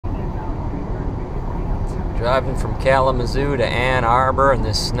Driving from Kalamazoo to Ann Arbor, and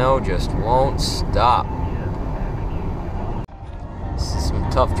this snow just won't stop. This is some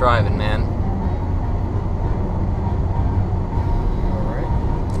tough driving, man. Alright.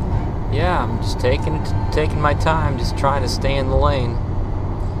 Yeah, I'm just taking my time, just trying to stay in the lane.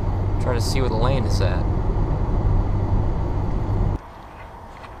 Trying to see where the lane is at.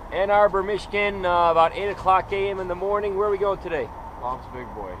 Ann Arbor, Michigan, about 8 o'clock a.m. in the morning. Where are we going today? Bob's Big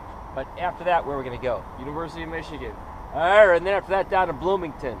Boy. But after that, where are we going to go? University of Michigan. All right, and then after that, down to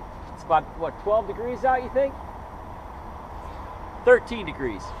Bloomington. It's about, what, 12 degrees out, you think? 13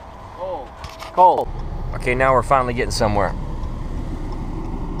 degrees. Cold. Cold. Okay, now we're finally getting somewhere.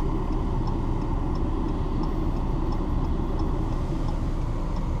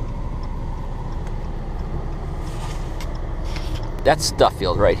 That's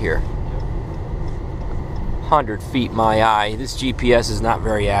Stuffield right here. 100 feet my eye. This GPS is not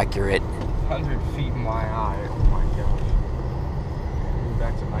very accurate. 100 feet in my eye. Oh my gosh. Moving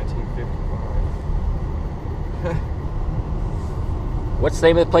back to 1955. What's the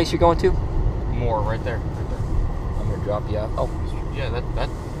name of the place you're going to? More, right there. Right there. I'm going to drop you off. Oh, yeah,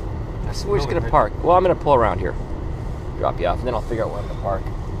 that's we're just going to park. Well, I'm going to pull around here. Drop you off, and then I'll figure out where I'm going to park.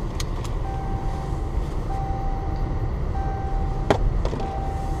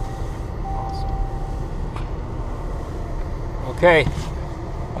 Okay,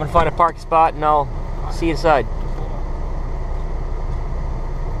 I'm gonna find a parking spot and I'll see you inside.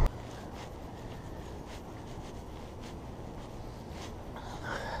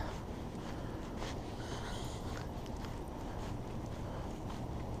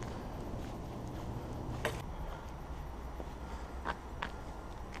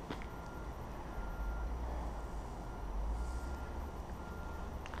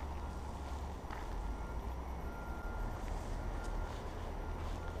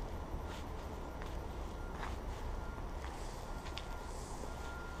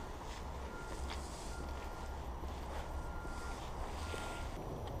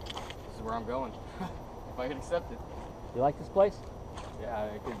 where I'm going. If I get accepted. You like this place? Yeah,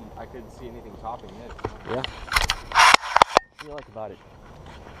 I couldn't see anything topping it. Yeah. What do you like about it?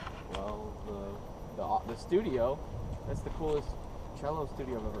 Well, the studio, that's the coolest cello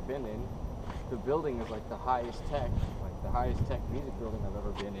studio I've ever been in. The building is like the highest tech music building I've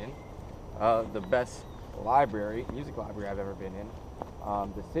ever been in. The best music library I've ever been in.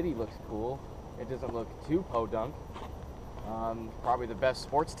 The city looks cool. It doesn't look too podunk. Probably the best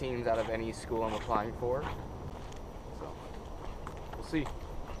sports teams out of any school I'm applying for. So, we'll see.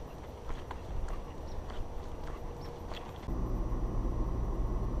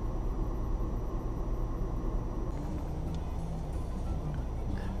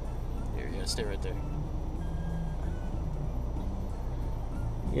 Here, you gotta stay right there.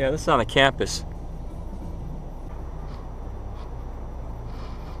 Yeah, this is on a campus.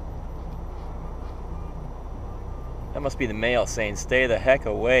 That must be the male saying, "Stay the heck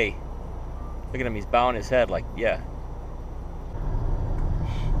away." Look at him, he's bowing his head like, yeah.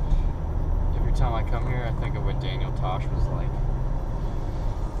 Every time I come here, I think of what Daniel Tosh was like.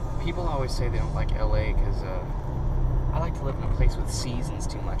 People always say they don't like LA because I like to live in a place with seasons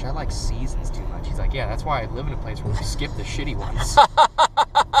too much. I like seasons too much. He's like, yeah, that's why I live in a place where we skip the shitty ones.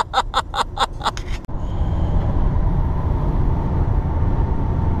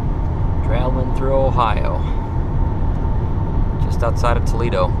 Traveling through Ohio. Just outside of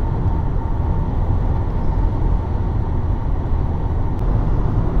Toledo.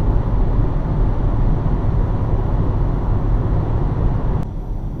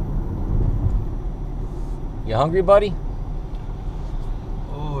 You hungry, buddy?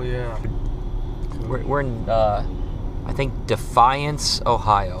 Oh, yeah. We're in, I think, Defiance,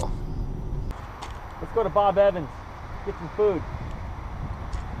 Ohio. Let's go to Bob Evans, get some food.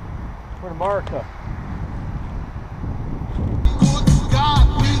 We're in America.